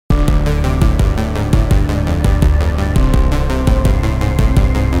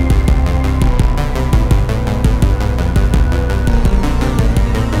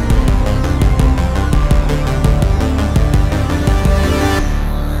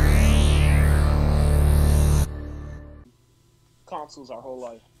consoles our whole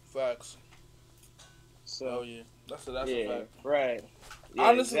life. Facts. So Oh yeah, that's a fact. right. Yeah,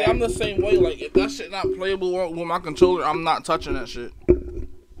 Honestly, exactly. I'm the same way. Like, if that shit not playable with my controller, I'm not touching that shit.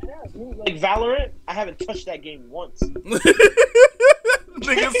 Like Valorant, I haven't touched that game once. Nigga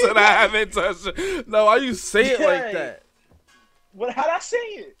said I haven't touched it. No, why you say it like that? What? How'd I say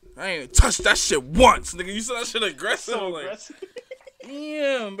it? I ain't touched that shit once, nigga. You said that shit aggressive. So like, aggressive.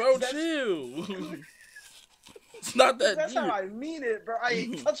 damn, bro, chill. It's not that That's deep. how I mean it, bro. I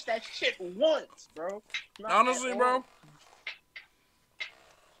ain't touched that shit once, bro. Not Honestly, bro,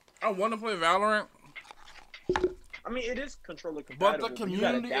 I want to play Valorant. I mean, it is controller compatible. But the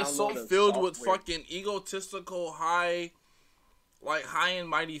community is so filled with fucking egotistical, high and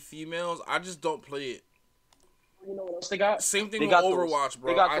mighty females. I just don't play it. You know what else they got? Same thing with Overwatch,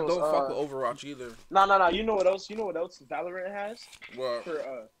 bro. I don't fuck with Overwatch either. No. You know what else? You know what else Valorant has?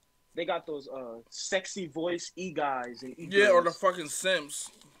 What? They got those sexy voice guys and yeah, or the fucking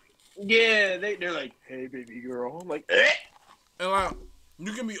simps. Yeah, they're like, hey baby girl. I'm like, eh. And like,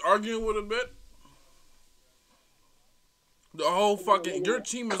 you can be arguing with a bit. The whole fucking your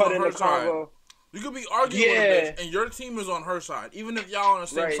team is on her side. You could be arguing with a bitch, and your team is on her side, even if y'all on the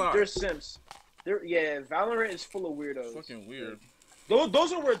same side. They're simps. Valorant is full of weirdos. Fucking weird.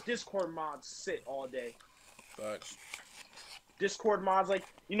 Those are where Discord mods sit all day. Facts. Discord mods, like,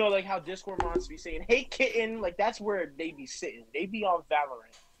 you know, like how Discord mods be saying, hey kitten, like that's where they be sitting. They be on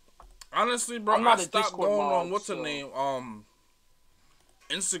Valorant. Honestly, bro, I stopped going on what's the name?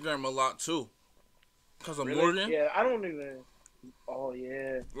 Instagram a lot too. Cause of Morgan. Yeah, I don't even. Oh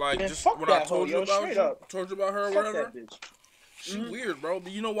yeah. Like, man, just when I told you about her or whatever. She weird, bro.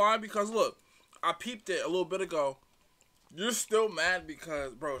 But you know why? Because look, I peeped it a little bit ago. You're still mad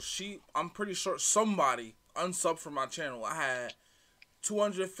because, bro, I'm pretty sure somebody unsubbed from my channel. I had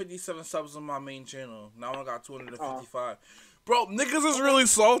 257 subs on my main channel. Now I got 255. Bro, niggas is really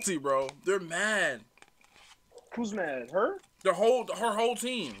salty, bro. They're mad. Who's mad? Her? Her whole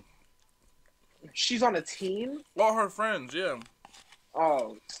team. She's on a team? All her friends, yeah.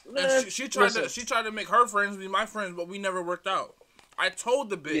 Oh. And she tried to make her friends be my friends, but we never worked out. I told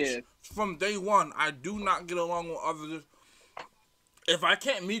the bitch from day one, I do not get along with others. If I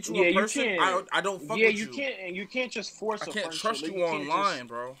can't meet you in person, I don't fuck with you. Yeah, you can't just force a friendship. I can't trust you online,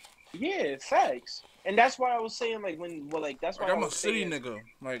 bro. Yeah, facts. And that's why I was saying, like, that's why I'm a city nigga.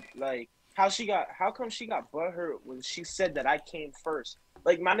 Like, how come she got butthurt when she said that I came first?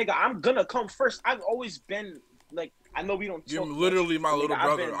 Like, my nigga, I'm gonna come first. I've always been, like, I know we don't talk. You're literally my little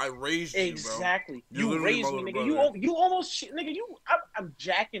brother. I raised you, exactly. Bro. You raised me, nigga. You almost, nigga, I'm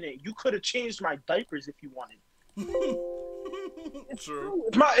jacking it. You could have changed my diapers if you wanted. It's true.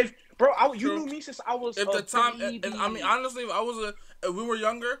 You knew me since I was if the time, and I mean, honestly, if we were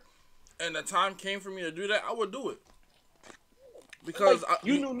younger, and the time came for me to do that, I would do it. Because like,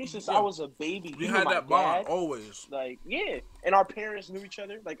 you knew me since I was a baby. We had that bond always. Like, yeah, and our parents knew each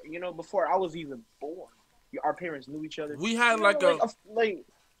other. Like, you know, before I was even born, our parents knew each other. We had our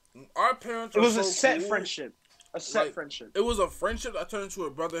parents. It was a set cool. Friendship. A set friendship. It was a friendship that turned into a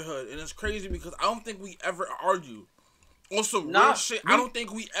brotherhood, and it's crazy because I don't think we ever argued. On some real shit, I don't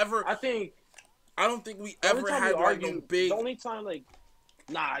think we ever. I don't think we ever had no big. The only time,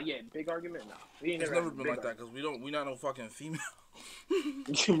 big argument. Nah, it's never been like that because we not no fucking female.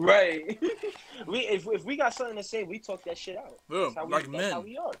 Right. If we got something to say, we talk that shit out. Yeah, that's men. How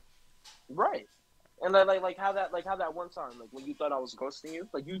we are. Right. And like how that one time, like when you thought I was ghosting you,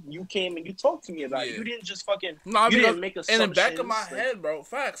 like you came and you talked to me about it. You didn't just fucking. No, you didn't make assumptions. In the back of my head, bro.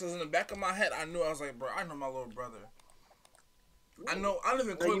 Facts. In the back of my head, I knew. I was like, bro, I know my little brother. I know. I live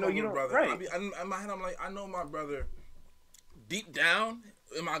in Cleveland, my little brother. Right. In my head, I'm like, I know my brother. Deep down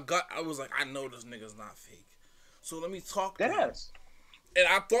in my gut, I was like, I know this nigga's not fake. So let me talk to him. And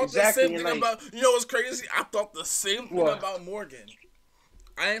I thought the same thing about. You know what's crazy? I thought the same thing about Morgan.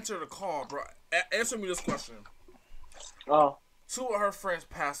 I answered a call, bro. Answer me this question. Oh. 2 of her friends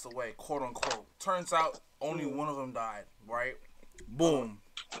passed away, quote unquote. Turns out only one of them died, right? Boom.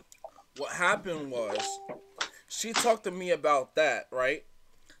 What happened was, she talked to me about that, right?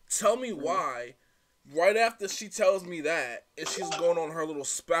 Tell me why, right after she tells me that, and she's going on her little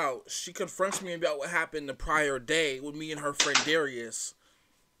spout, she confronts me about what happened the prior day with me and her friend Darius.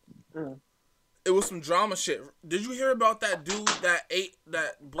 It was some drama shit. Did you hear about that dude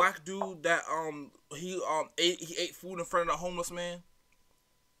that black dude that he ate food in front of the homeless man?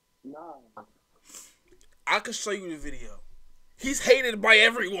 No. I could show you the video. He's hated by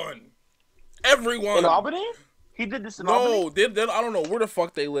everyone. Everyone. In Albany? He did this in Albany? No, I don't know where the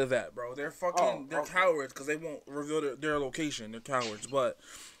fuck they live at, bro. They're fucking they're cowards because they won't reveal their location. They're cowards, but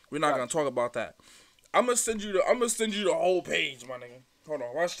we're not gonna talk about that. I'm gonna send you the whole page, my nigga. Hold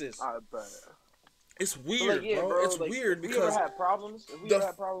on, watch this. I bet. It's weird, Like, bro. It's like, weird if because we ever had problems,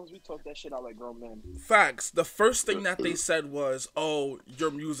 we talk that shit out like grown men. facts. The first thing that they said was, "Oh,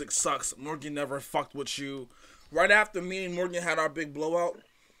 your music sucks. Morgan never fucked with you." Right after me and Morgan had our big blowout,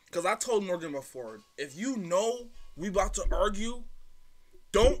 because I told Morgan before, if you know we about to argue,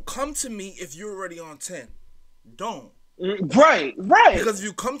 don't come to me if you're already on 10. Don't. Right. Because if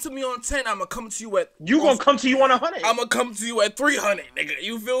you come to me on 10, I'm gonna come to you at. You gonna come to you on 100. I'm gonna come to you at 300, nigga.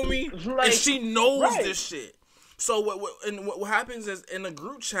 You feel me? Like, and she knows right. this shit. So what happens is in the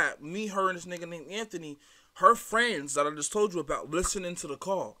group chat, me, her, and this nigga named Anthony, her friends that I just told you about, listening to the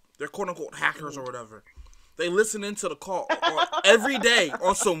call. They're quote unquote hackers or whatever. They listen into the call every day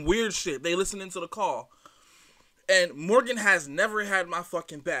on some weird shit. They listen into the call. And Morgan has never had my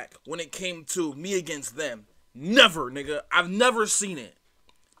fucking back when it came to me against them. Never, nigga. I've never seen it.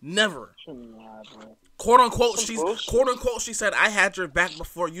 Never. Quote unquote, she said, I had your back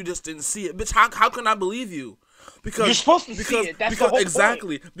before, you just didn't see it. Bitch, how can I believe you? Because you're supposed to see it. That's the whole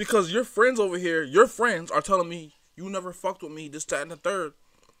exactly. point. Because your friends over here, your friends are telling me you never fucked with me, this, that, and the third.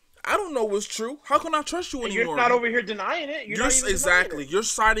 I don't know what's true. How can I trust you anymore? You're not over here denying it. You're not even exactly. Denying it. You're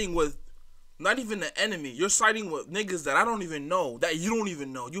siding with not even the enemy. You're siding with niggas that I don't even know, that you don't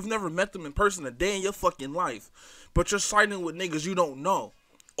even know. You've never met them in person a day in your fucking life. But you're siding with niggas you don't know.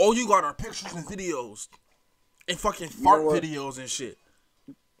 All you got are pictures and videos. And fucking fart videos and shit.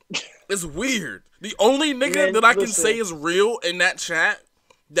 It's weird. The only nigga that I can say is real in that chat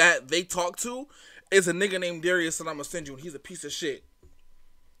that they talk to is a nigga named Darius that I'm gonna send you, and he's a piece of shit.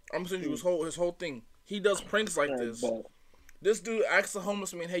 I'm gonna send you his whole thing. He does pranks like this. This dude asks a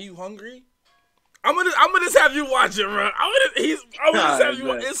homeless man, "Hey, you hungry?" I'm gonna just have you watch it, bro. I'm gonna just have you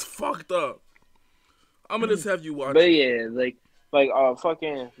watch. It's fucked up. I'm gonna just have you watch. But yeah,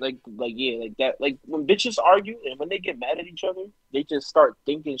 fucking that. Like when bitches argue and when they get mad at each other, they just start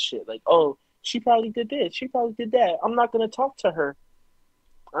thinking shit like, "Oh, she probably did this. She probably did that. I'm not gonna talk to her."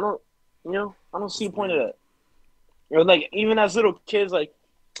 I don't see the point of that. Like even as little kids, like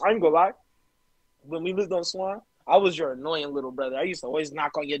I ain't gonna lie, when we lived on Swan, I was your annoying little brother. I used to always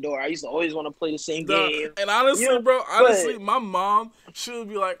knock on your door. I used to always want to play the same game. And honestly, bro, my mom, she would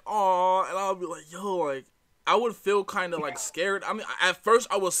be like, "Aw," and I would be like, "Yo," like, I would feel kind of like scared. I mean, at first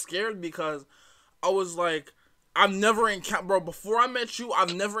I was scared because I was like, before I met you,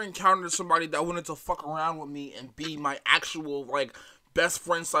 I've never encountered somebody that wanted to fuck around with me and be my actual, like, best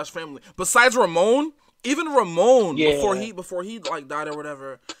friend / family. Besides Ramon, even Ramon, before he like died or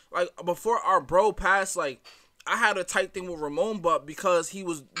whatever, like before our bro passed, like I had a tight thing with Ramon, but because he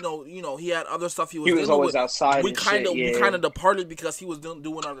was he had other stuff he was always with, outside. We kind of departed because he was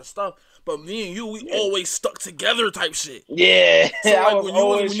doing other stuff. But me and you, we always stuck together, type shit. Yeah. So like when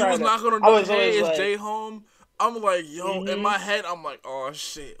you was knocking on the door, "Hey, is Jay home?" I'm like, yo, in my head, I'm like, "Oh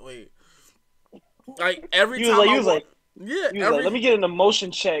shit, wait." Like every time let me get an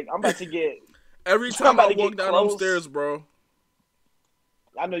emotion check. I'm about to get. Every time I walk down them stairs, bro.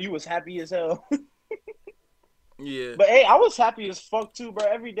 I know you was happy as hell. Yeah. But hey, I was happy as fuck too, bro.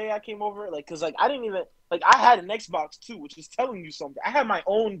 Every day I came over, like, cause like I didn't even like I had an Xbox too, which is telling you something. I had my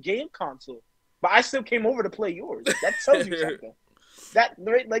own game console, but I still came over to play yours. That tells you something.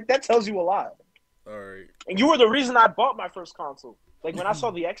 That tells you a lot. All right. And you were the reason I bought my first console. Like when I saw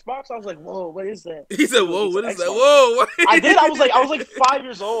the Xbox, I was like, "Whoa, what is that?" He said, "Whoa, what is that?" Whoa. I did. I was like 5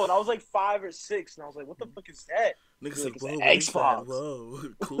 years old. I was like 5 or 6, and I was like, "What the fuck is that?" Nigga said, "Whoa, Xbox." Whoa,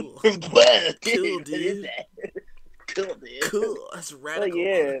 cool. Cool, dude. Cool, dude. Cool. That's radical. Like,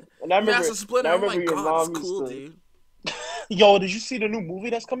 yeah. And I remember your mom cool, dude. Yo, did you see the new movie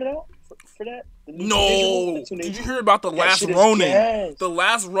that's coming out for that? No. Did you hear about the Last Ronin? Yes. The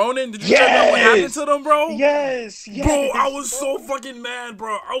Last Ronin? Did you check out what happened to them, bro? Yes. Bro, I was so fucking mad,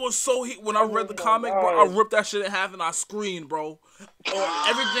 bro. I was so when I read the comic, bro. I ripped that shit in half and I screamed, bro.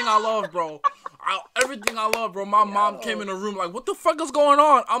 Everything I love, bro. Everything I love, bro. My mom came in the room like, "What the fuck is going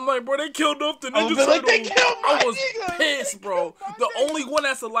on?" I'm like, "Bro, they killed off the Ninja Turtles." I was pissed, bro. The only one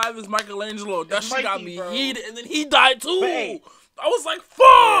that's alive is Michelangelo. That shit got me heated, and then he died too. Hey, I was like,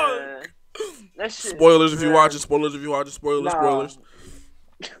 "Fuck." That shit, spoilers if you watch it. Spoilers if you watch it. Spoilers.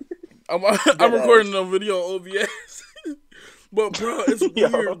 I'm recording a video on OBS, but bro, it's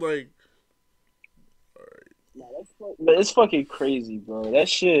weird. Like, but it's fucking crazy, bro. That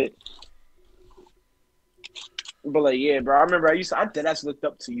shit. But like, yeah, bro. I remember I did actually looked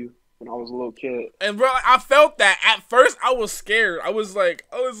up to you when I was a little kid. And bro, I felt that at first. I was scared. I was like,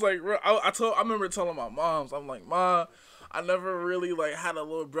 bro. I remember telling my moms, I'm like, "Mom, I never really like had a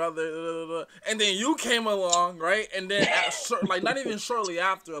little brother. And then you came along, right? And then like not even shortly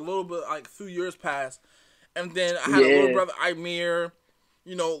after, a little bit like a few years passed, and then I had a little brother, Imir.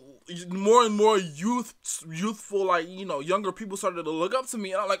 You know, more and more youthful, like, you know, younger people started to look up to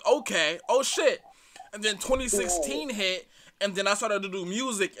me. And I'm like, okay, oh shit. And then 2016 hit, and then I started to do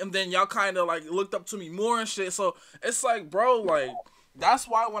music, and then y'all kind of like looked up to me more and shit. So it's like, bro, like, that's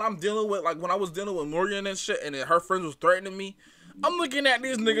why when I'm dealing with, like, when I was dealing with Morgan and shit, and then her friends was threatening me, I'm looking at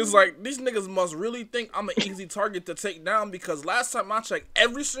these niggas like, these niggas must really think I'm an easy target to take down, because last time I checked,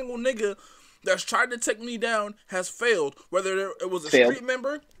 every single nigga that's tried to take me down has failed. Whether it was a street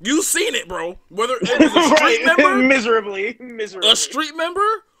member, you seen it, bro. Whether it was a street member, miserably, a street member,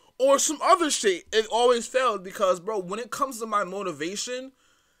 or some other shit, it always failed. Because, bro, when it comes to my motivation,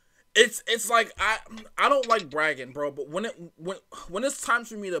 it's like I don't like bragging, bro. But when it's time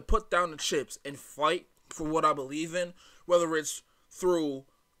for me to put down the chips and fight for what I believe in, whether it's through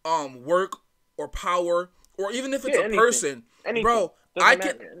work or power, or even if it's a person, bro. I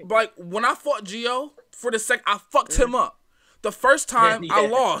can, like, when I fought Gio for the I fucked him up. The first time I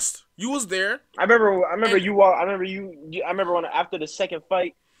lost, you was there. I remember when after the second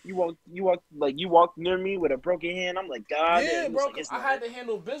fight, you walked near me with a broken hand. I'm like, God. Yeah, bro. Like, I had to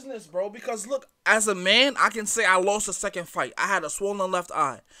handle business, bro. Because look, as a man, I can say I lost the second fight. I had a swollen left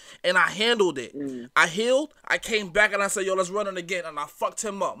eye, and I handled it. I healed. I came back and I said, yo, let's run it again, and I fucked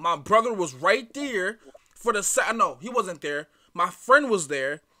him up. My brother was right there for the No, he wasn't there. My friend was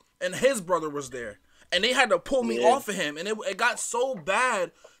there, and his brother was there. And they had to pull me off of him. And it got so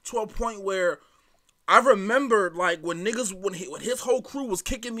bad to a point where I remember, like, when his whole crew was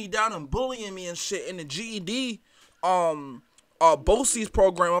kicking me down and bullying me and shit in the GED, BOCES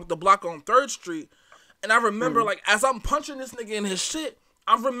program up the block on 3rd Street. And I remember, like, as I'm punching this nigga in his shit,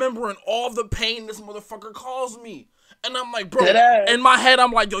 I'm remembering all the pain this motherfucker caused me. And I'm like, bro, in my head,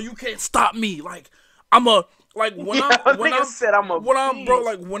 I'm like, yo, you can't stop me. Like, when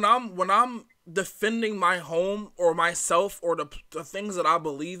I'm defending my home or myself or the things that I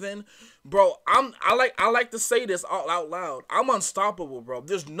believe in, bro, I like to say this out loud. I'm unstoppable, bro.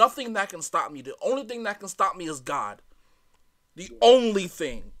 There's nothing that can stop me. The only thing that can stop me is God. The only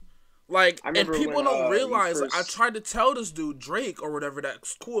thing. Like, and people don't realize, like, I tried to tell this dude, Drake or whatever,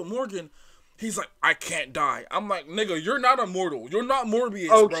 that's cool with Morgan. He's like, I can't die. I'm like, nigga, you're not immortal. You're not Morbius,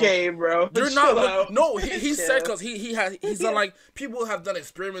 okay, bro. You're not. No, he said, because he's done, like, people have done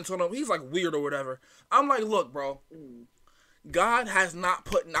experiments on him. He's like weird or whatever. I'm like, look, bro. God has not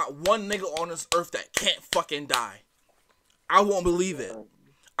put not one nigga on this earth that can't fucking die. I won't believe it.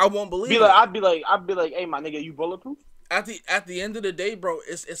 I won't believe it. I'd be like, hey, my nigga, you bulletproof? At the end of the day, bro,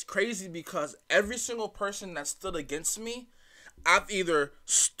 it's crazy, because every single person that stood against me, I've either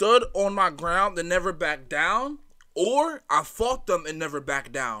stood on my ground and never backed down, or I fought them and never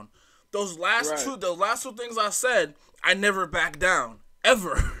backed down. The last two things I said, I never backed down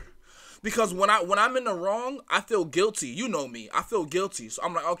ever, because when I'm in the wrong, I feel guilty. You know me, I feel guilty. So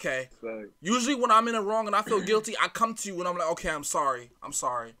I'm like, okay. Right. Usually when I'm in the wrong and I feel guilty, I come to you and I'm like, okay, I'm sorry.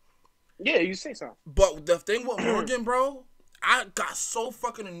 Yeah, you say so. But the thing with Morgan, bro, I got so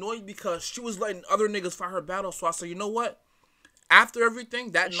fucking annoyed because she was letting other niggas fight her battle. So I said, you know what? After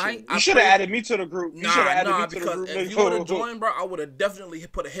everything, that night, you should have added me to the group. Nah, because if you would have joined, bro, I would have definitely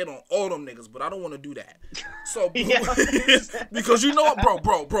put a hit on all them niggas, but I don't want to do that. So, because you know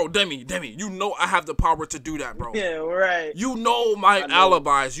what, bro, Demi, you know I have the power to do that, bro. Yeah, right. You know my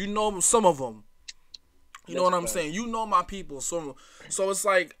alibis. You know some of them. You know what I'm saying? You know my people. So it's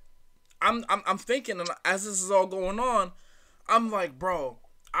like, I'm thinking, and as this is all going on, I'm like, bro,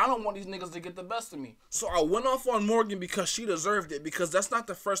 I don't want these niggas to get the best of me. So I went off on Morgan because she deserved it, because that's not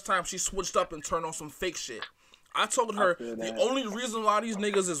the first time she switched up and turned on some fake shit. I told her the only reason why these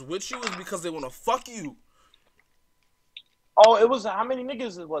niggas is with you is because they want to fuck you. Oh, it was, how many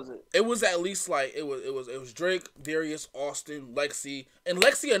niggas was it? It was at least like, it was Drake, Darius, Austin, Lexi, and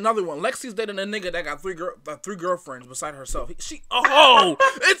Lexi another one. Lexi's dating a nigga that got three girlfriends beside herself. It's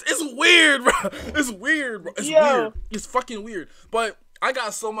weird, bro. It's weird, bro. It's weird. It's fucking weird. But I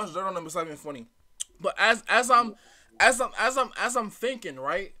got so much dirt on them, it's not even funny. But as I'm thinking,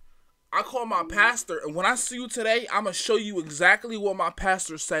 right, I call my pastor, and when I see you today, I'm gonna show you exactly what my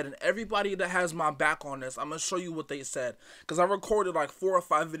pastor said, and everybody that has my back on this, I'm gonna show you what they said, because I recorded like 4 or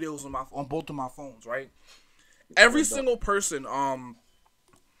 5 videos on both of my phones, right? Every single person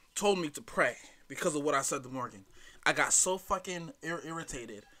told me to pray because of what I said to Morgan. I got so fucking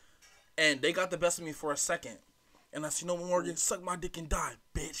irritated, and they got the best of me for a second. And I said, you know, Morgan, suck my dick and die,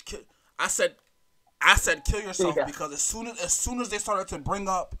 bitch. I said, kill yourself, because as soon as they started to bring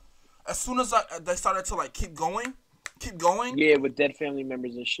up, as soon as they started to like keep going keep going. Yeah, with dead family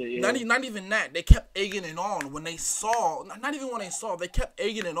members and shit. Yeah. Not even that. They kept egging it on when they saw. Not even when they saw. They kept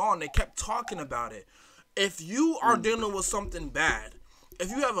egging it on. They kept talking about it. If you are dealing with something bad, if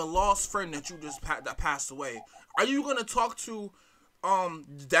you have a lost friend that you just that passed away, are you gonna talk to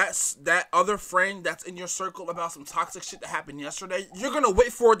that other friend that's in your circle about some toxic shit that happened yesterday? You're gonna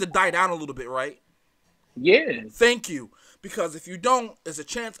wait for it to die down a little bit, right? Yeah. Thank you. Because if you don't, there's a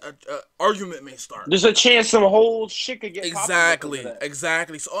chance an argument may start. There's a chance some whole shit could get Exactly.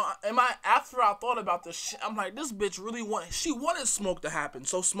 So after I thought about this shit, I'm like, this bitch really wanted smoke to happen.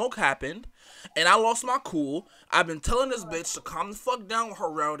 So smoke happened, and I lost my cool. I've been telling this bitch to calm the fuck down with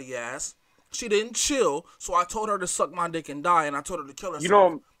her rowdy ass. She didn't chill, so I told her to suck my dick and die, and I told her to kill herself. You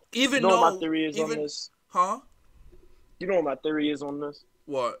know what my theory is on this? Huh? You know what my theory is on this?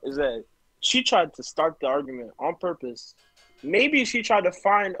 What? Is that she tried to start the argument on purpose. Maybe she tried to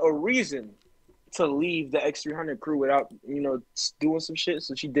find a reason to leave the X300 crew without, doing some shit.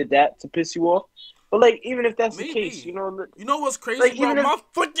 So she did that to piss you off. But like, even if that's the case, you know what's crazy, like, bro? My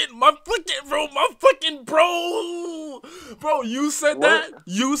fucking bro. You said what? That.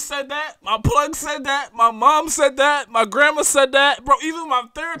 You said that. My plug said that. My mom said that. My grandma said that, bro. Even my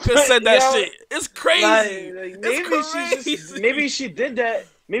therapist said that shit. It's crazy. Maybe she did that.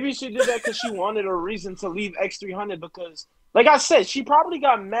 Maybe she did that because she wanted a reason to leave X300 because, like I said, she probably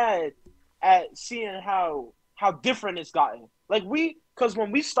got mad at seeing how different it's gotten. Like because when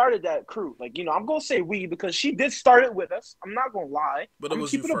we started that crew, like, I'm going to say we because she did start it with us. I'm not going to lie. But it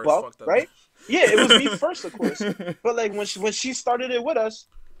was you first, buck, right? Yeah, it was me first, of course. But like when she started it with us,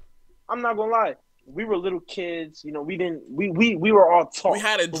 I'm not going to lie. We were little kids, we were all taught. We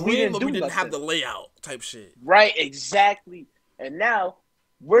had a dream, but we didn't have the layout type shit. Right, exactly. And now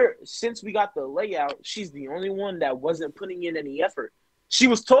since we got the layout, she's the only one that wasn't putting in any effort. She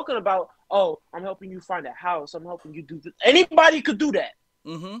was talking about, oh, I'm helping you find a house. I'm helping you do this. Anybody could do that.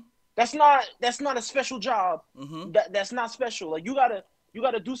 Mm-hmm. That's not a special job. Mm-hmm. That's not special. Like you gotta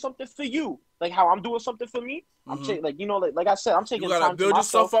do something for you. Like how I'm doing something for me. Mm-hmm. I'm taking like I said, I'm taking time to myself. You gotta build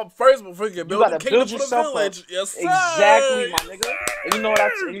yourself up first before you can build the kingdom for the village. Up. Yes, sir. Exactly, my nigga. And you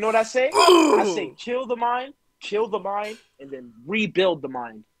know what I say? I say kill the mind, and then rebuild the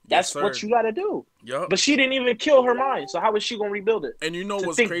mind. That's what you gotta do. Yep. But she didn't even kill her mind, so how is she gonna rebuild it? And you know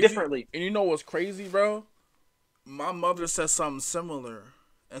what's crazy? Differently. And you know what's crazy, bro? My mother said something similar,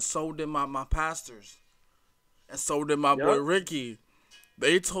 and so did my pastors, and so did my boy Ricky.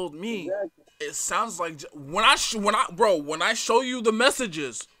 They told me it sounds like when I show you the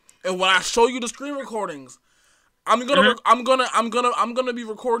messages and when I show you the screen recordings, I'm gonna be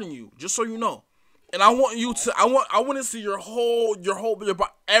recording you just so you know. And I want you to, I want to see your whole,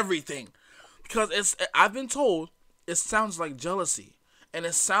 everything. Because I've been told it sounds like jealousy. And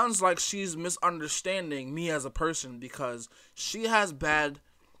it sounds like she's misunderstanding me as a person because she has a bad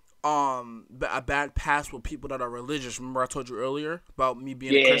past with people that are religious. Remember I told you earlier about me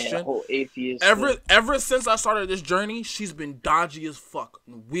being a Christian? Whole atheist. Ever since I started this journey, she's been dodgy as fuck.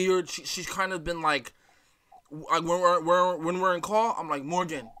 Weird. She's kind of been like when we're in call, I'm like,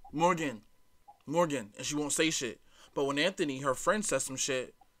 Morgan. And she won't say shit. But when Anthony, her friend, says some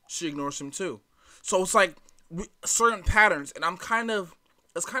shit, she ignores him too. So it's like certain patterns, and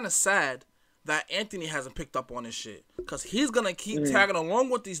it's kind of sad that Anthony hasn't picked up on this shit. Because he's going to keep tagging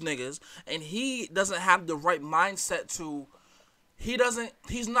along with these niggas, and he doesn't have the right mindset to,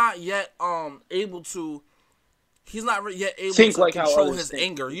 he's not yet able to control his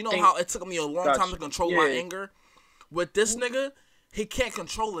anger. You know how it took me a long time to control my anger? With this nigga, he can't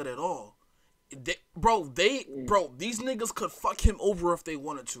control it at all. These niggas could fuck him over if they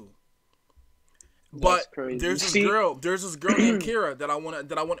wanted to. But there's this girl named Kira that I want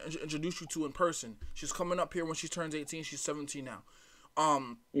to introduce you to in person. She's coming up here when she turns 18. She's 17 now.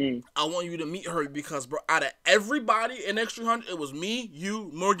 I want you to meet her because, bro, out of everybody in X300, it was me, you,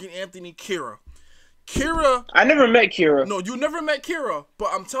 Morgan, Anthony, Kira. I never met Kira. No, you never met Kira, but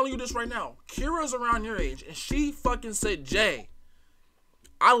I'm telling you this right now. Kira's around your age, and she fucking said, Jay,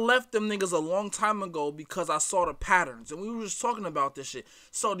 I left them niggas a long time ago because I saw the patterns, and we were just talking about this shit.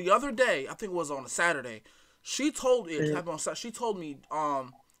 So the other day, I think it was on a Saturday, she told me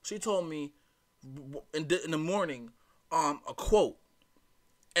in the morning a quote.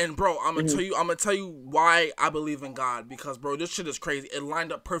 And bro, I'm gonna tell you why I believe in God, because bro, this shit is crazy. It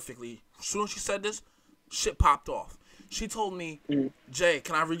lined up perfectly. As soon as she said this, shit popped off. She told me, Jay,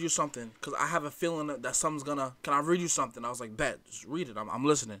 can I read you something? Because I have a feeling that something's gonna... Can I read you something? I was like, bet. Just read it. I'm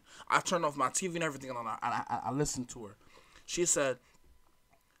listening. I turned off my TV and everything, and I listened to her. She said,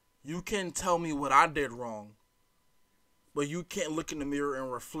 you can tell me what I did wrong, but you can't look in the mirror and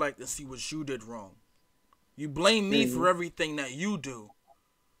reflect and see what you did wrong. You blame me for everything that you do,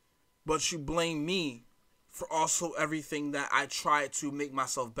 but you blame me for also everything that I try to make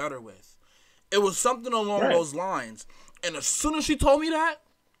myself better with. It was something along those lines. And as soon as she told me that,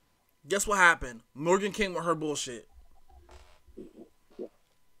 guess what happened? Morgan came with her bullshit. You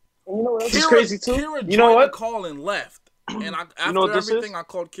know what else is crazy too? Kira you know what? The call and left. And after you know what everything, I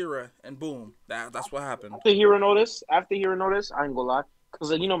called Kira, and boom, that's what happened. After hearing all this, I ain't gonna lie.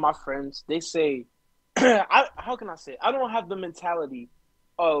 Because, you know, my friends, they say, how can I say? I don't have the mentality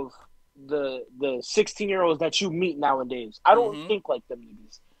of the 16-year-olds that you meet nowadays. I don't think like them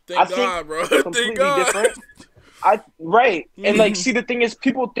niggas. Thank God, bro. Completely different. And like, see, the thing is,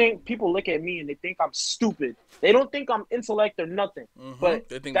 people look at me and they think I'm stupid. They don't think I'm intellect or nothing. But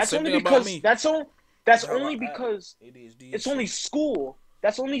that's only because that's only because it's only school.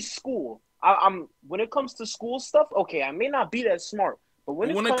 That's only school. I'm when it comes to school stuff, okay, I may not be that smart, but when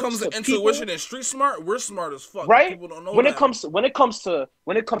it comes to intuition and street smart, we're smart as fuck. Right? People don't know when that. it comes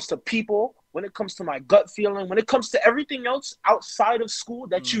to people, when it comes to my gut feeling, when it comes to everything else outside of school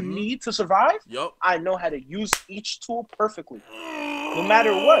that you need to survive, I know how to use each tool perfectly, no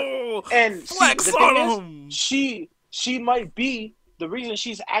matter what. And see, the thing is, she might be the reason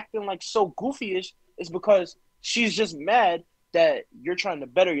she's acting like so goofy-ish is because she's just mad that you're trying to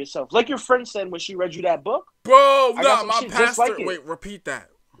better yourself. Like your friend said when she read you that book. Bro, no, my pastor. Wait, repeat that.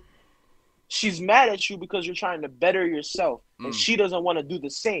 She's mad at you because you're trying to better yourself, and she doesn't want to do the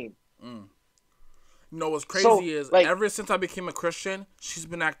same. You know what's crazy is, like, ever since I became a Christian, she's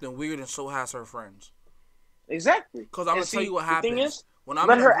been acting weird, and so has her friends. Exactly. Because I'm going to tell you what happens. The thing is,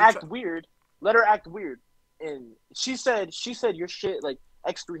 let her act weird. Let her act weird. And she said your shit, like,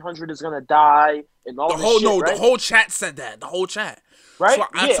 X300 is gonna die and all this shit, right? The whole chat said that. The whole chat, right? So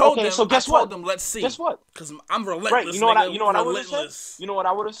I told them. So guess what? Let's see. Guess what? Because I'm relentless. Right? You know what I would have said? You know what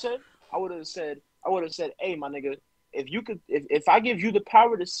I would have said? I would have said, hey, my nigga, if I give you the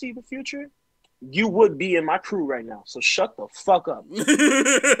power to see the future, you would be in my crew right now. So shut the fuck up.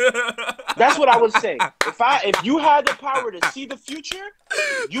 That's what I would say. If you had the power to see the future,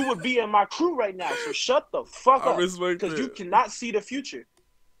 you would be in my crew right now. So shut the fuck up. Because you cannot see the future.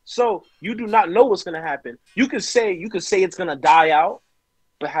 So you do not know what's gonna happen. You could say it's gonna die out,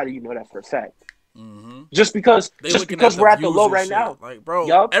 but how do you know that for a fact? Just because we're at the low right now, like, bro,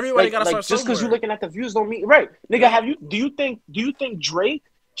 everybody gotta start just because you're looking at the views don't mean right, nigga. Do you think Drake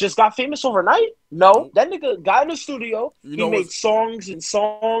just got famous overnight? No, that nigga got in the studio. He made songs and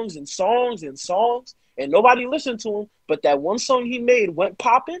songs and songs and songs, and nobody listened to him. But that one song he made went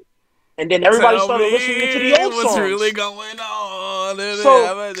popping, and then everybody started listening to the old songs. What's really going on?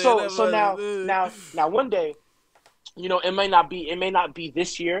 So now one day, you know, it may not be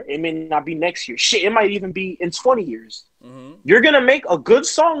this year. It may not be next year. Shit, it might even be in 20 years. You're gonna make a good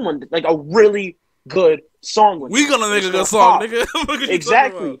song one, like a really good song one. We gonna make a good song, nigga.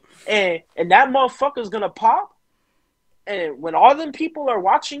 Exactly. And that motherfucker's gonna pop. And when all them people are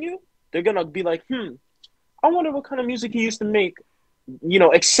watching you, they're gonna be like, I wonder what kind of music he used to make, you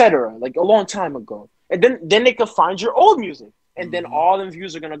know, etc. Like a long time ago. And then they could find your old music. And then all them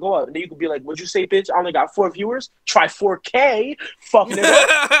views are gonna go up. And then you could be like, what'd you say, bitch? I only got 4 viewers. Try 4K. Fucking it up.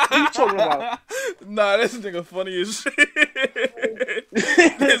 What are you talking about? Nah, this nigga funny as shit.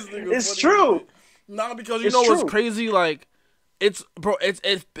 It's true. Nah, because you know what's crazy? Like, it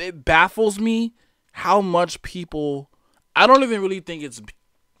baffles me how much people. I don't even really think it's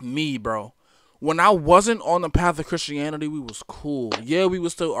me, bro. When I wasn't on the path of Christianity, we was cool. Yeah, we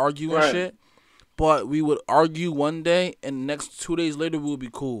would still argue and shit. But we would argue one day, and next 2 days later, we would be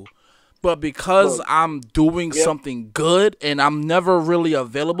cool. But because I'm doing something good, and I'm never really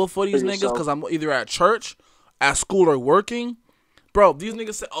available for these niggas, because I'm either at church, at school, or working, bro, these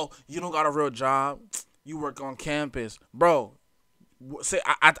niggas say, oh, you don't got a real job, you work on campus. Bro,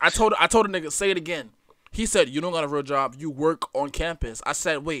 I told a nigga, say it again. He said, you don't got a real job, you work on campus. I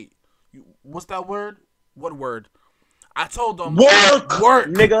said, wait, what's that word? What word? I told them, work,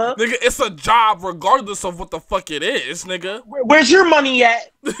 nigga. Nigga, it's a job regardless of what the fuck it is, nigga. Where's your money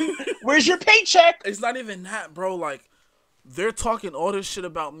at? Where's your paycheck? It's not even that, bro. Like, they're talking all this shit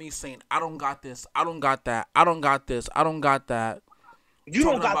about me saying, I don't got this, I don't got that, I don't got this, I don't got that. You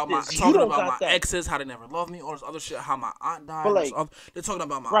don't got this. Talking about my exes, how they never loved me, or this other shit, how my aunt died. Like, they're talking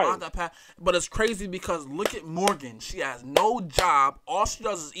about my aunt that passed. But it's crazy because look at Morgan. She has no job. All she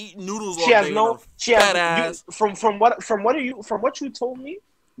does is eat noodles all day. She has ass. From what you told me,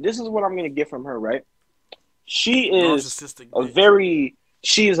 this is what I'm gonna get from her, right? She is a very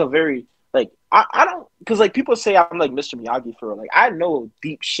like I don't, because like people say I'm like Mr. Miyagi for her. Like, I know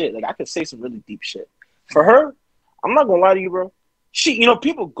deep shit. Like, I could say some really deep shit. For her, I'm not gonna lie to you, bro. You know,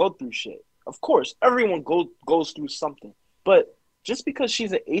 people go through shit. Of course, everyone goes through something. But just because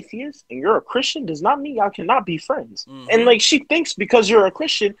she's an atheist and you're a Christian does not mean y'all cannot be friends. And Mm-hmm. like she thinks because you're a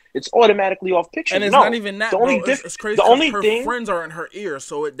Christian, it's automatically off picture. And it's not No, even the that, only bro. It's crazy the because only her thing friends are in her ear,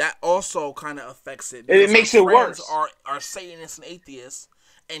 so that also kind of affects it it because her makes it friends worse. are Satanists and atheists,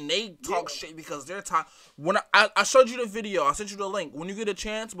 and they talk shit because they're tired. When I showed you the video, I sent you the link. When you get a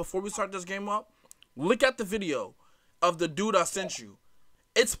chance, before we start this game up, look at the video of the dude I sent you.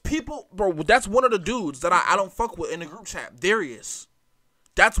 It's people, bro. That's one of the dudes that I don't fuck with in the group chat. Darius.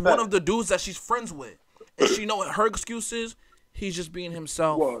 That's one of the dudes that she's friends with. And she know what her excuse is? He's just being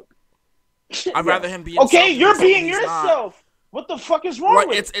himself. What? I'd rather him be himself. Okay, than you're someone being he's yourself. What the fuck is wrong not. Right,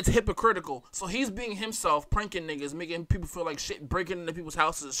 with it's hypocritical. So he's being himself, pranking niggas, making people feel like shit, breaking into people's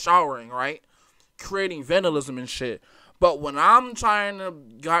houses, showering, right? Creating vandalism and shit. But when I'm trying to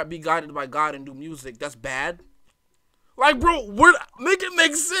be guided by God and do music, that's bad. Like, bro, make it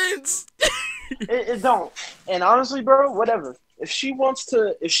make sense. it don't. And honestly, bro, whatever. If she wants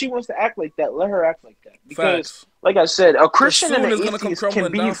to act like that, let her act like that. Because, Facts. like I said, a Because Christian and soon an it's gonna come atheist can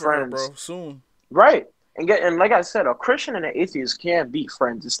crumbling be down for her, friends, bro. Soon. right? And like I said, a Christian and an atheist can't be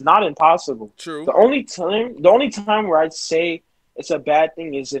friends. It's not impossible. True. The only time where I'd say it's a bad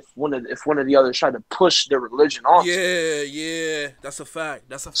thing is if one of the others try to push their religion on. Yeah, that's a fact.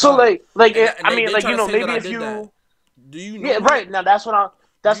 That's a fact. So like And I mean, they like try to say maybe that I if did you. that. Do you know? Yeah, me? right. Now that's what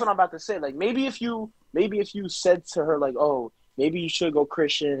I'm about to say. Like maybe if you said to her like, oh, maybe you should go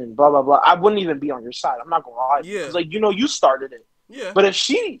Christian and blah blah blah, I wouldn't even be on your side. I'm not gonna lie. Yeah. Because like you started it. Yeah. But if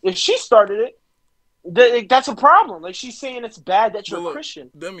she started it, that's a problem. Like she's saying it's bad that you're a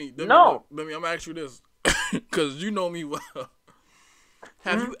Christian. Demi, No. I'm gonna ask you this, because you know me well.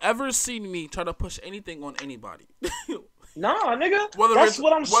 Have you ever seen me try to push anything on anybody? Nah, nigga. That's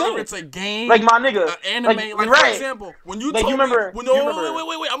what I'm saying. Whether it's a game, like my nigga, an anime, like right. for example, when you like, told you remember, me,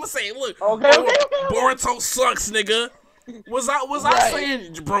 wait, I'm gonna say it. Look, okay. Boruto sucks, nigga. Was I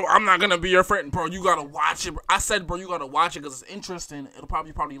saying, bro, I'm not gonna be your friend, bro? You gotta watch it. I said, bro, you gotta watch it because it's interesting. It'll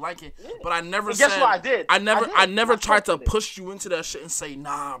probably like it. But I never said. Guess what I did? I never tried to push you into that shit and say,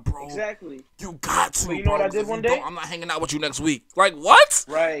 nah, bro. Exactly. You got to. But you know what I did one day? I'm not hanging out with you next week. Like what?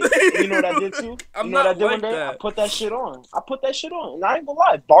 Right. You know what I did too? I'm you know not what I did like one day? that. I put that shit on. And I ain't gonna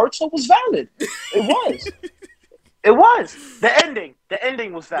lie, Boruto was valid. It was. It was. The ending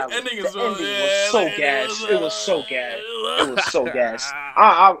was valid. The ending was so gas. It was so gas. It was so gas.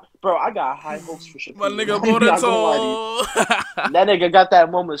 Bro, I got high hopes for Shippuden. My nigga Boruto. That nigga got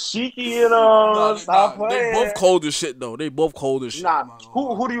that Momoshiki, you know. They both cold as shit though. They both cold as shit. Nah,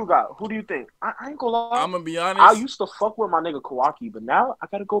 who do you got? Who do you think? I ain't gonna lie. I'm gonna be honest. I used to fuck with my nigga Kawaki, but now I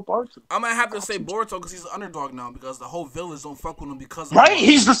gotta go Boruto. I'm gonna have to say Boruto because he's an underdog now because the whole village don't fuck with him because of right.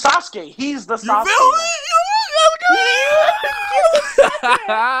 He's the Sasuke. He's the Sasuke. You feel me?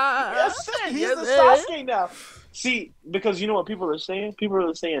 Yes, sir. He's the Sasuke now. See, because you know what people are saying? People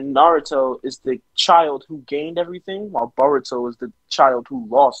are saying Naruto is the child who gained everything, while Boruto is the child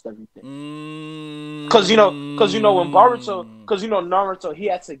wwho lost everything. Because you know when Naruto, he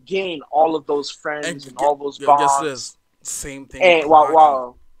had to gain all of those friends and all those bonds. Guess this. Same thing. And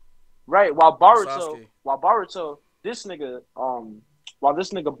while Boruto, this nigga,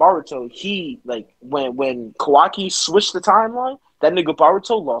 Boruto, he like when Kawaki switched the timeline, that nigga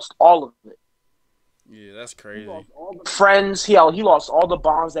Boruto lost all of it. Yeah, that's crazy. He lost all the friends. He lost all the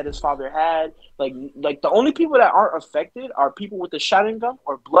bonds that his father had. Like the only people that aren't affected are people with the Sharingan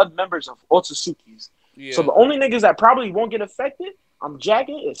or blood members of Otsutsuki's. Yeah. So the only niggas that probably won't get affected, I'm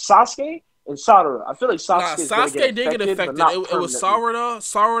jacking, is Sasuke and Sarada. I feel like Sasuke did get affected. It was Sarada,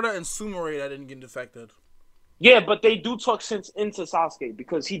 and Sumire that didn't get affected. Yeah, but they do talk sense into Sasuke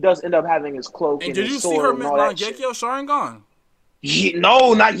because he does end up having his cloak and did his you sword see her and all that shit. Mangekyo Sharingan? Yeah,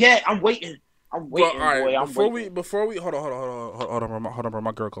 no, not yet. I'm waiting. Boy. Before we hold on, bro.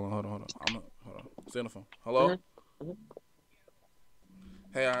 My girl calling. Hold on. Stay on the phone. Hello. Mm-hmm.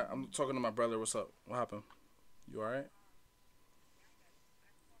 Hey, I'm talking to my brother. What's up? What happened? You all right?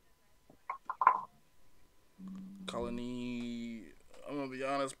 Colony. I'm gonna be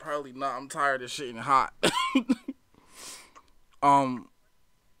honest. Probably not. I'm tired of shit and hot. You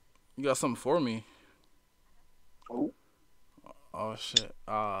got something for me? Oh shit.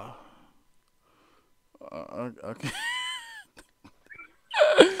 Okay.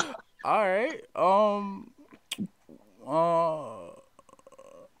 All right.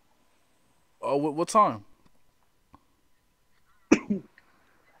 What time?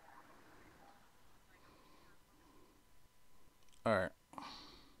 All right.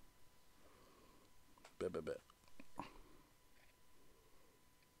 Bet.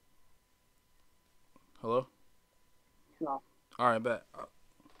 Hello? No. All right, bet.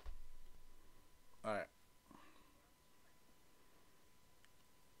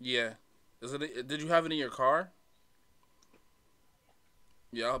 Yeah. Is it? Did you have it in your car?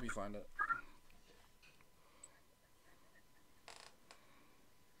 Yeah, I'll help you find it.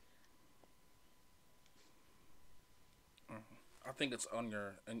 I think it's on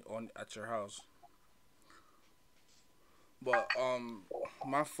on at your house. But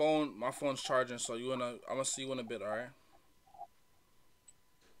my phone's charging, so I'm gonna see you in a bit, all right?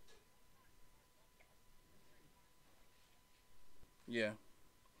 Yeah.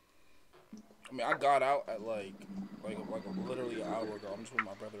 I mean, I got out at like literally an hour ago. I'm just with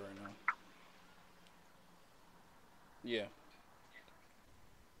my brother right now. Yeah,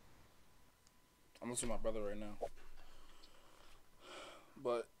 I'm just with my brother right now.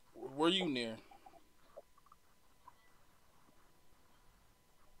 But were you near?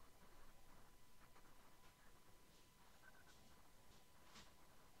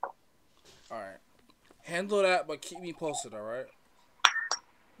 All right. Handle that, but keep me posted. All right.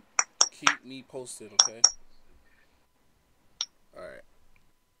 Keep me posted, okay? All right.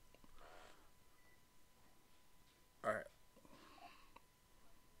 All right.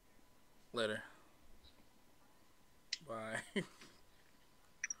 Later. Bye.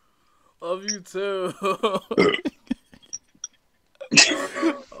 Love you too.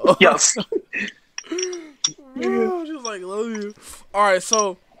 Yes. Bro, just like love you. All right,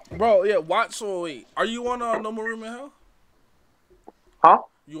 so, bro, yeah. Watch. So wait, are you on No More Room in Hell? Huh?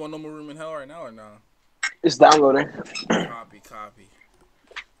 You on No More Room in Hell right now or not? It's downloading. Copy, copy.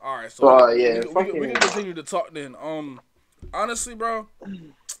 All right, so Yeah, we fucking. can continue to talk then. Honestly, bro.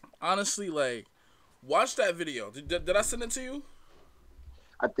 Honestly, like, watch that video. Did I send it to you?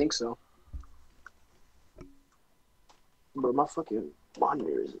 I think so. But my fucking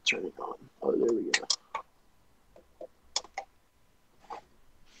monitor isn't turning on. Oh, there we go.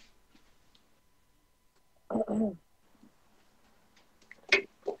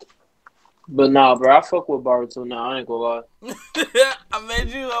 But nah, bro, I fuck with Boruto now. I ain't gonna lie. I made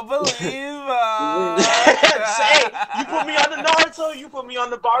you a believer. Say, you put me on the Naruto, you put me on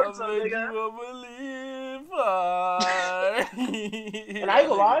the I Boruto, made nigga. you a believer. And I ain't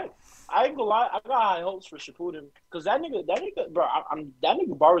gonna lie. I ain't gonna lie. I got high hopes for Shippuden because that nigga, bro. I'm that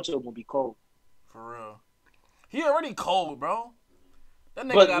nigga Boruto gonna be cold. For real. He already cold, bro. That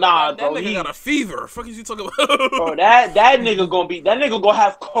nigga But got nah, that bro, nigga got he, a fever. Fuck is you talking bro, about? that nigga gonna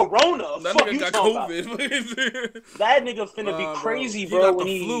have corona. That Fuck nigga you got talking about? COVID. That nigga finna be Nah, bro. crazy, He bro. got When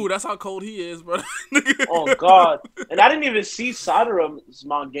the flu. he, That's how cold he is, bro. oh god. And I didn't even see Sadara's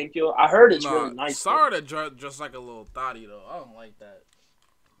Mangekyou. I heard it's really Nah, nice though. sorry to dress like a little thotty though. I don't like that.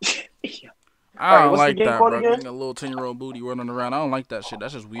 Yeah. All I right, don't what's the like game that, called bro. again? Getting a little 10-year-old booty running around. I don't like that shit.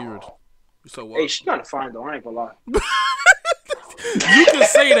 That's just weird. So Hey, what? she kind of fine though. I ain't gonna lie. You can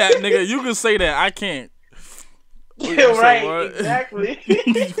say that, nigga. You can say that. I can't. Yeah, You said right. what? Exactly.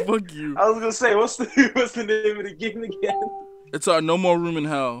 Fuck you. I was gonna say, what's the name of the game again? It's No More Room in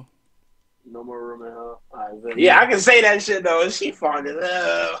Hell. No more room in hell. All right, but yeah, Yeah. I can say that shit though. She fine as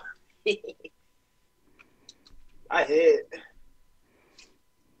hell. I hit,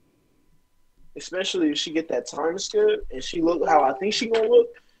 especially if she get that time skip and she look how I think she gonna look.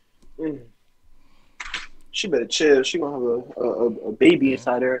 Mm, she better chill. She gonna have a baby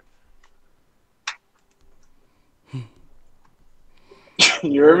inside her.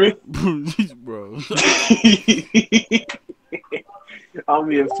 You hear me? Bro. I'm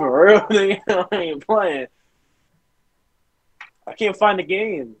being for real. Nigga. I ain't playing. I can't find the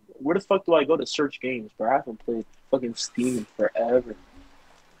game. Where the fuck do I go to search games, bro? I haven't played fucking Steam forever.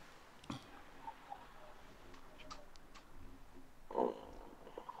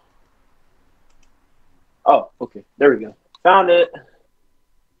 Oh, okay. There we go. Found it.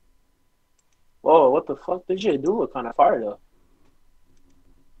 Whoa, what the fuck? This shit do look kind of fire though.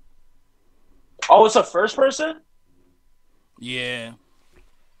 Oh, it's a first person? Yeah.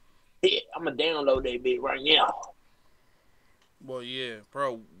 Yeah, I'm gonna download that bit right now. Well, yeah,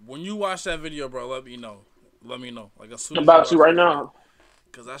 bro. When you watch that video, bro, let me know. Let me know. Like as soon I'm as you about to watch right that video, now.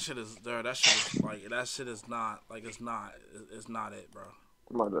 cause that shit is there. That shit is like that shit is not like it's not. It's not it, bro.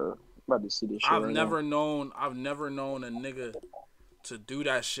 I'm about to see this shit I've right now. never known. I've never known a nigga to do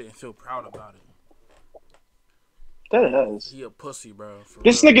that shit and feel proud about it. That has. He a pussy, bro. For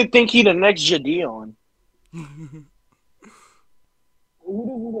This real. nigga think he the next Jadeon. Who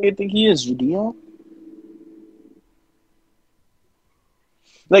do you think he is, Jadeon?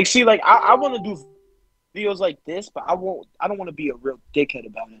 Like, see, like I want to do videos like this, but I won't. I don't want to be a real dickhead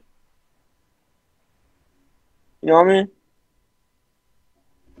about it. You know what I mean?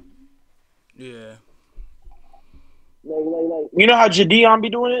 Yeah. You know how Jadeon be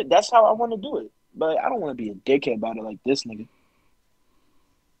doing it? That's how I want to do it. But I don't want to be a dickhead about it like this nigga.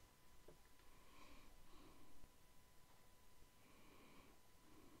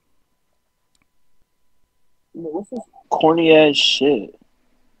 What's this corny ass shit?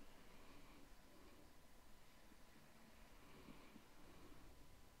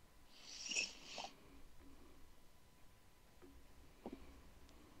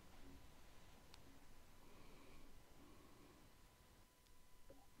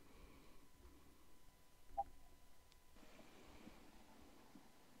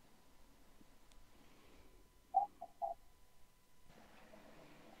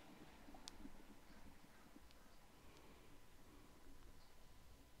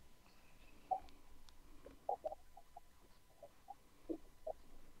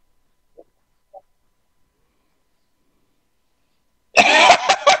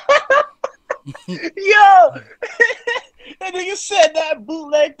 Yo, that nigga said that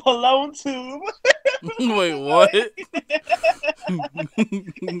bootleg Palone tube. Wait, what?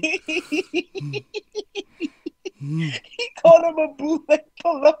 He called him a bootleg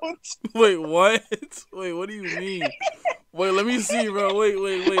Palone tube. Wait, what? Wait, what do you mean? Wait, let me see, bro. Wait.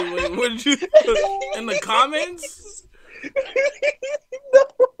 What did you in the comments? No,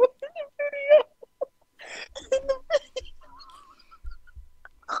 video.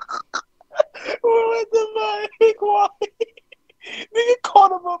 With the mic, why? Nigga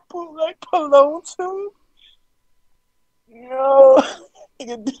called him a bootleg Palone tube. Yo,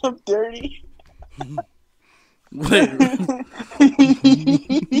 nigga did him dirty.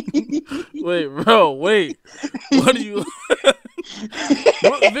 Wait, bro, wait. What are you?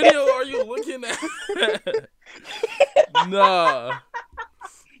 What video are you looking at? Nah.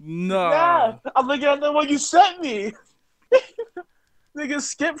 Nah, I'm looking at the one you sent me. Nigga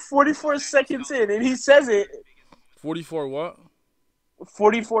skipped 44 seconds in, and he says it. 44 what?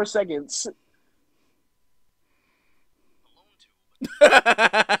 44 seconds.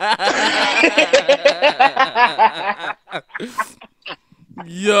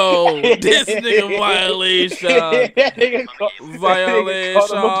 Yo, this nigga violation.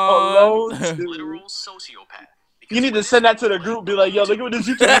 Violation. Literal sociopath. You need to send that to the group. Be like, yo, look at what this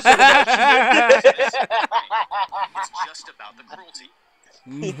YouTuber said about you. It's just about the cruelty.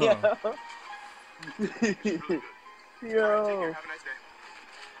 Yo.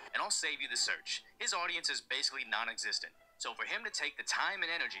 And I'll save you the search. His audience is basically non-existent. So for him to take the time and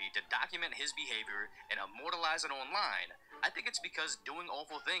energy to document his behavior and immortalize it online, I think it's because doing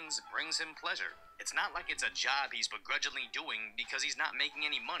awful things brings him pleasure. It's not like it's a job he's begrudgingly doing because he's not making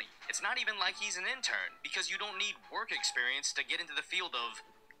any money. It's not even like he's an intern because you don't need work experience to get into the field of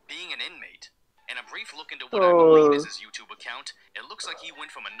being an inmate. And a brief look into what I believe is his YouTube account, it looks like he went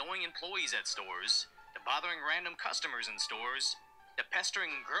from annoying employees at stores to bothering random customers in stores to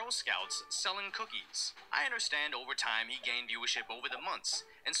pestering Girl Scouts selling cookies. I understand over time he gained viewership over the months,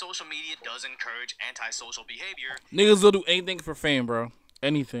 and social media does encourage antisocial behavior. Niggas will do anything for fame, bro.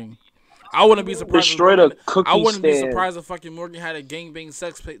 Anything. I wouldn't be surprised. Destroyed a cookie I wouldn't be stand. surprised if fucking Morgan had a gangbang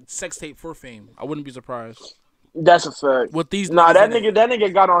sex tape for fame. I wouldn't be surprised. That's a fact. With these Nah, that niggas in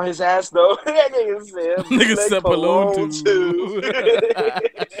nigga got on his ass though. That nigga said, Nigga said Palone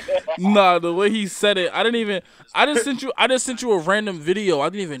Palone Nah, the way he said it, I just sent you a random video. I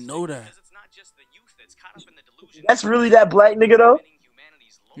didn't even know that. That's really that black nigga though?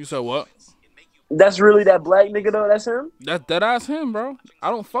 You said what? That's really that black nigga though? That's him? That ass him, bro.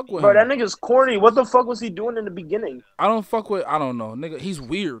 I don't fuck with Bro, him. that nigga's corny. What the fuck was he doing in the beginning? I don't know, nigga. He's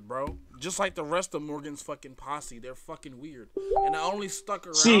weird, bro. Just like the rest of Morgan's fucking posse, they're fucking weird. And I only stuck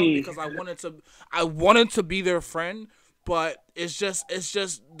around because I wanted to be their friend, but it's just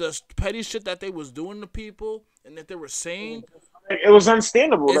the petty shit that they was doing to people and that they were saying. It was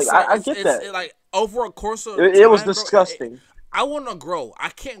understandable. Like I get that. Like over a course of it was time, bro, disgusting. I want to grow. I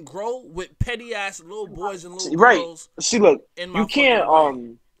can't grow with petty ass little boys and little Right. girls. See, look, in my you can't. fucking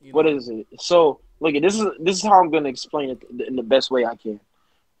way, you What know? is it? So, look, this is how I'm gonna explain it in the best way I can.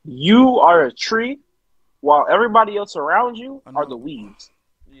 You are a tree, while everybody else around you are the weeds.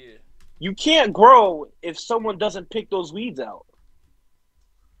 Yeah. You can't grow if someone doesn't pick those weeds out.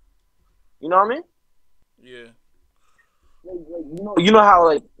 You know what I mean? Yeah. You know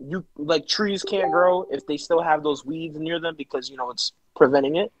how like trees can't grow if they still have those weeds near them because it's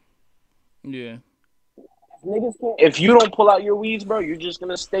preventing it. Yeah. If you don't pull out your weeds, bro, you're just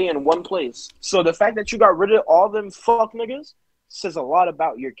gonna stay in one place. So the fact that you got rid of all them fuck niggas says a lot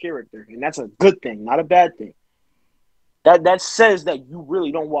about your character, and that's a good thing, not a bad thing. That says that you really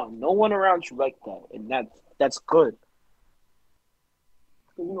don't want no one around you like that, and that's good.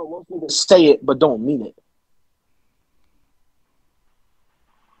 Most niggas say it but don't mean it.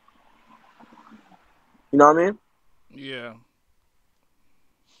 You know what I mean? Yeah.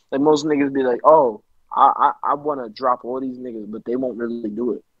 Like most niggas be like, oh, I want to drop all these niggas, but they won't really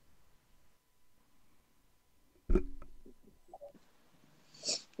do it.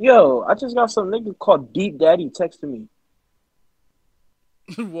 Yo, I just got some nigga called Deep Daddy texting me.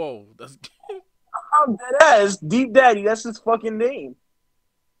 Whoa, that's I'm dead ass. Deep Daddy, that's his fucking name.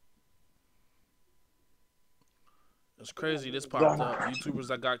 It's crazy. This popped up. YouTubers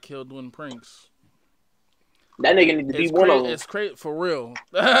that got killed doing pranks. That nigga need to be one of them. It's crazy for real.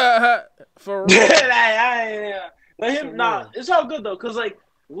 For real. Let him. Nah, it's all good though, cause like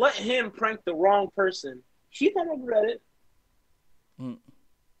let him prank the wrong person. He gonna regret it.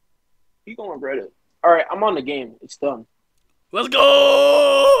 He gonna regret it. All right, I'm on the game. It's done. Let's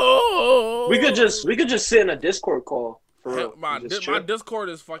go. We could just sit in a Discord call. For real. My Discord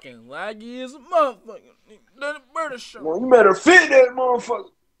is fucking laggy as a motherfucker. Murder show. Well, you better fit that motherfucker.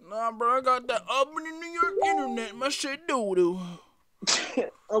 Nah, bro, I got that open in New York internet. My shit doo-doo.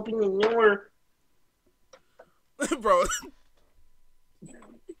 Open in New York. Bro.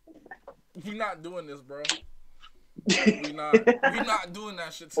 We not doing this, bro. We not doing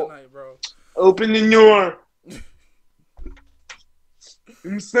that shit tonight, bro. Open the door.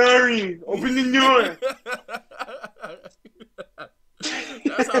 I'm sorry. Open the door.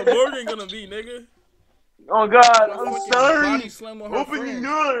 That's how Morgan gonna be, nigga. Oh God, I'm sorry. Open the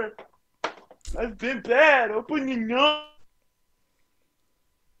door. I've been bad. Open the door.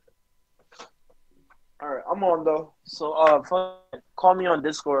 All right, I'm on though. So call me on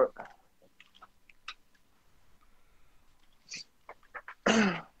Discord.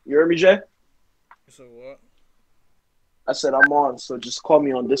 You heard me, Jay? You said what? I said I'm on, so just call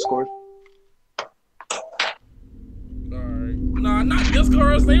me on Discord. Alright. Nah, not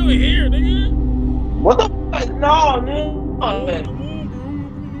Discord. Stay over here, nigga. What the fuck? No, man.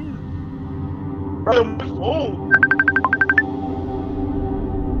 Bro, my phone.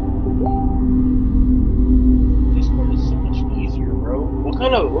 Discord is so much easier, bro. What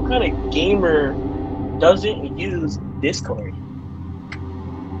kind of gamer doesn't use Discord?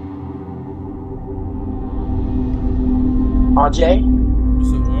 Jay? You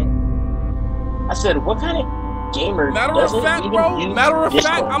said what? I said, what kind of gamer Matter doesn't of fact, even bro. use Matter of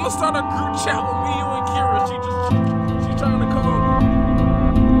Discord? fact, I'm gonna start a group chat with me, you, and Kira. She trying to call me.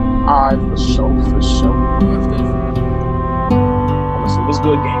 Alright, for sure. Watch this. Honestly, what's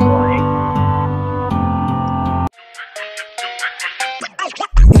good, game, bro?